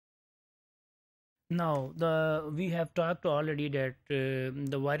Now, we have talked already that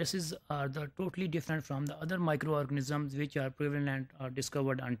the viruses are totally different from the other microorganisms which are prevalent or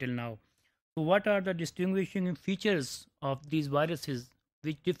discovered until now. So, what are the distinguishing features of these viruses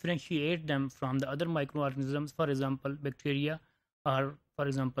which differentiate them from the other microorganisms, for example, bacteria or, for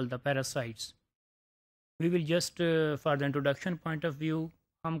example, the parasites? We will just for the introduction point of view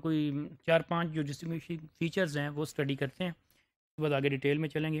हम कोई 4-5 जो distinguishing features हैं वो study करते हैं, उसके बाद आगे डिटेल में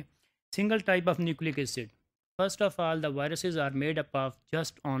चलेंगे. Single type of nucleic acid. First of all, the viruses are made up of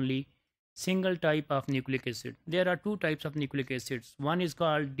just only single type of nucleic acid. There are two types of nucleic acids. One is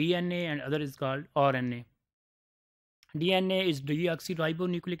called DNA and other is called RNA. DNA is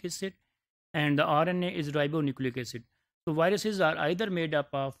deoxyribonucleic acid and the RNA is ribonucleic acid. So viruses are either made up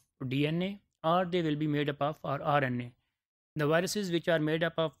of DNA or they will be made up of RNA. The viruses which are made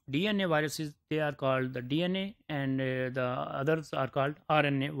up of DNA viruses, they are called the DNA, and the others are called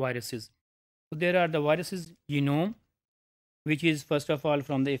RNA viruses. So there are the viruses genome, which is first of all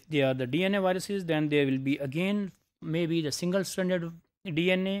from if they are the DNA viruses, then there will be again maybe the single stranded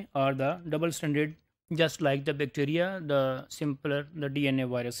DNA or the double stranded, just like the bacteria, the simpler the DNA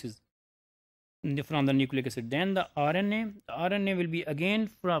viruses from the nucleic acid. Then the RNA will be again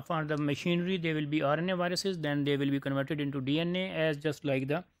for the machinery, they will be RNA viruses, then they will be converted into DNA as just like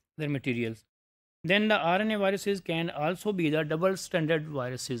the other materials. Then the RNA viruses can also be the double stranded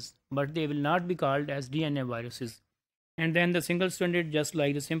viruses, but they will not be called as DNA viruses. And then the single stranded, just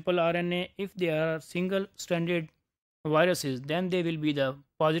like the simple RNA, if they are single stranded viruses, then they will be the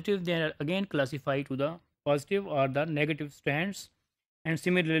positive, they are again classified to the positive or the negative strands. And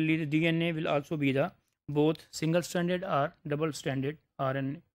similarly, the DNA will also be the both single stranded or double stranded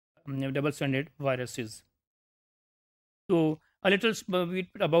RNA, double stranded viruses. So a little bit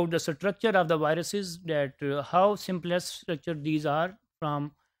about the structure of the viruses, that how simplest structure these are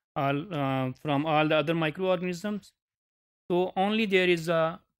from all the other microorganisms. So only there is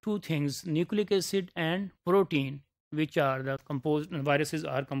two things, nucleic acid and protein, which are the viruses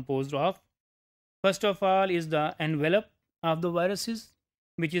are composed of. First of all is the envelope of the viruses,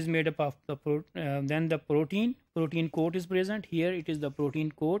 which is made up of the then the protein coat is present. Here it is the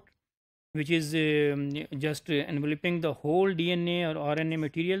protein coat, which is just enveloping the whole DNA or RNA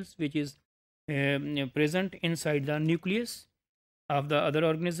materials, which is present inside the nucleus of the other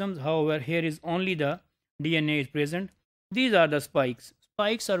organisms. However, here is only the DNA is present. These are the spikes.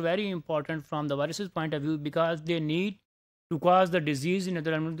 Spikes are very important from the viruses point of view because they need to cause the disease in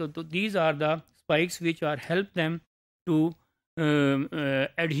other animals. So these are the spikes which are help them to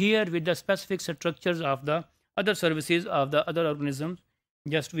adhere with the specific structures of the other services of the other organisms.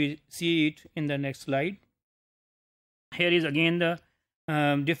 Just we see it in the next slide. Here is again the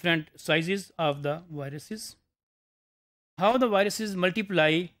different sizes of the viruses. How the viruses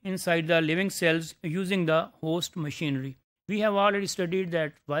multiply inside the living cells using the host machinery. We have already studied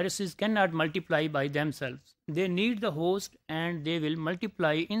that viruses cannot multiply by themselves. They need the host and they will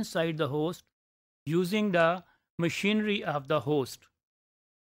multiply inside the host using the machinery of the host.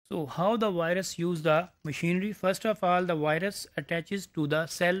 So how the virus use the machinery? First of all, the virus attaches to the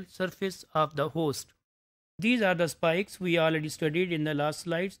cell surface of the host. These are the spikes we already studied in the last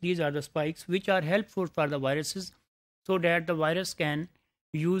slides. These are the spikes which are helpful for the viruses so that the virus can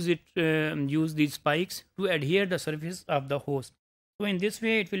use these spikes to adhere the surface of the host. So in this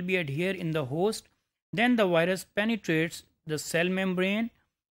way it will be adhere in the host. Then the virus penetrates the cell membrane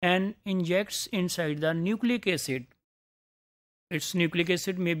and injects inside the nucleic acid. Its nucleic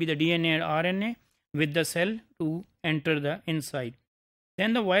acid may be the DNA or RNA with the cell to enter the inside.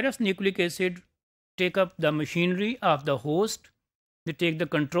 Then the virus nucleic acid take up the machinery of the host. They take the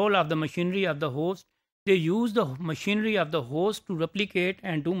control of the machinery of the host. They use the machinery of the host to replicate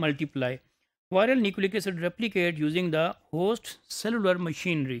and to multiply. Viral nucleic acid replicate using the host cellular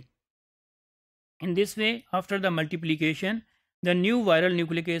machinery. In this way, after the multiplication, the new viral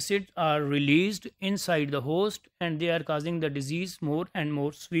nucleic acids are released inside the host and they are causing the disease more and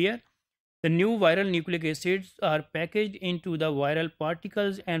more severe. The new viral nucleic acids are packaged into the viral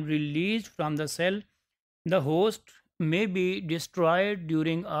particles and released from the cell. The host may be destroyed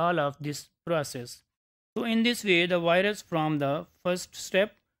during all of this process. So in this way, the virus from the first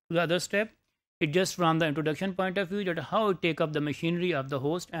step to the other step, it just from the introduction point of view that how it take up the machinery of the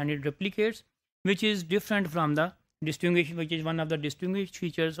host and it replicates, which is different from the which is one of the distinguished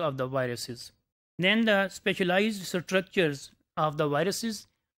features of the viruses. Then the specialized structures of the viruses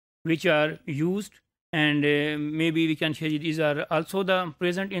which are used, and maybe we can say these are also the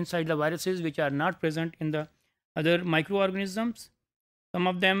present inside the viruses which are not present in the other microorganisms. Some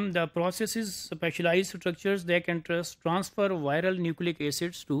of them, the processes, specialized structures, they can transfer viral nucleic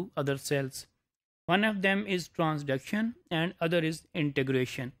acids to other cells. One of them is transduction and other is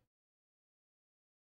integration.